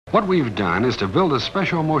What we've done is to build a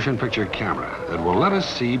special motion picture camera that will let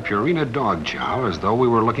us see Purina dog chow as though we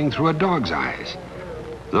were looking through a dog's eyes.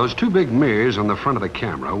 Those two big mirrors on the front of the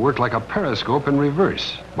camera work like a periscope in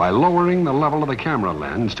reverse by lowering the level of the camera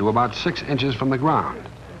lens to about 6 inches from the ground.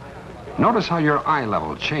 Notice how your eye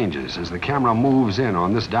level changes as the camera moves in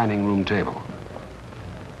on this dining room table.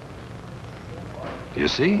 You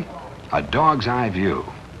see? A dog's eye view.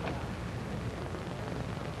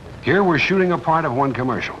 Here we're shooting a part of one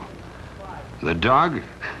commercial. The dog,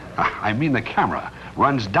 I mean the camera,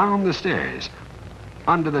 runs down the stairs,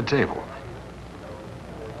 under the table,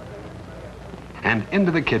 and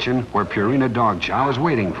into the kitchen where Purina dog chow is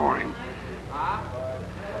waiting for him.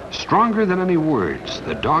 Stronger than any words,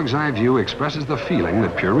 the dog's eye view expresses the feeling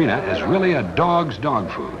that Purina is really a dog's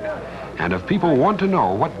dog food. And if people want to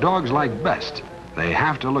know what dogs like best, they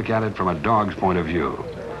have to look at it from a dog's point of view.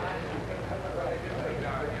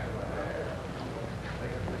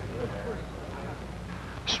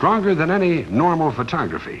 Stronger than any normal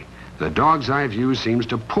photography, the dog's eye view seems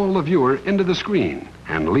to pull the viewer into the screen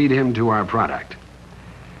and lead him to our product.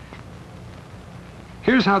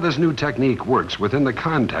 Here's how this new technique works within the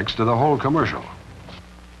context of the whole commercial.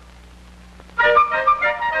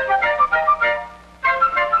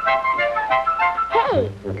 Hey,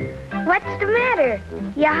 what's the matter?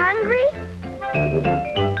 You hungry?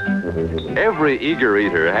 Every eager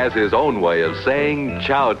eater has his own way of saying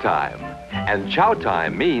chow time. And chow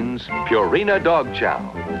time means Purina dog chow.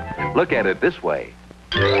 Look at it this way,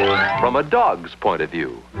 from a dog's point of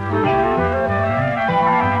view.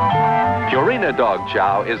 Purina dog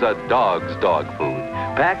chow is a dog's dog food,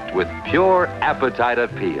 packed with pure appetite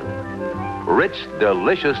appeal. Rich,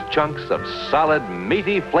 delicious chunks of solid,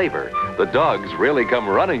 meaty flavor the dogs really come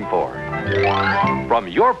running for. From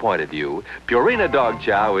your point of view, Purina dog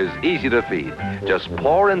chow is easy to feed. Just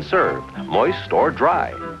pour and serve, moist or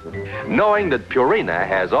dry. Knowing that Purina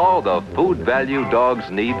has all the food value dogs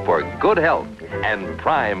need for good health and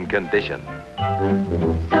prime condition.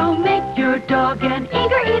 So make your dog an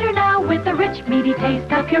eager eater now with the rich, meaty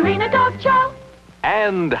taste of Purina dog chow.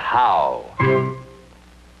 And how?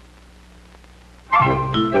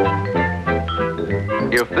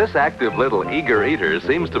 If this active little eager eater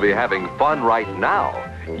seems to be having fun right now,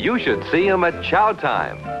 you should see him at chow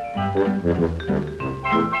time.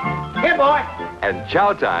 Here, boy. And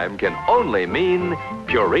chow time can only mean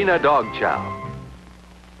Purina dog chow.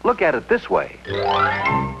 Look at it this way,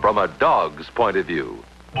 from a dog's point of view.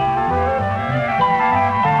 You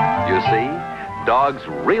see, dogs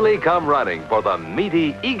really come running for the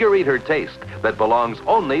meaty, eager eater taste that belongs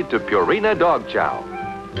only to Purina dog chow.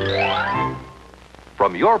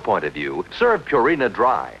 From your point of view, serve Purina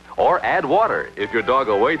dry or add water if your dog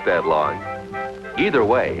will wait that long. Either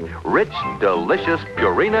way, rich, delicious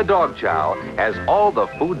Purina dog chow has all the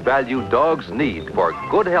food value dogs need for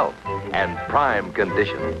good health and prime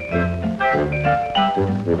condition.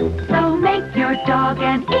 So make your dog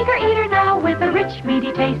an eager eater now with the rich,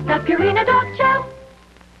 meaty taste of Purina dog chow.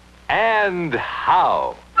 And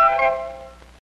how?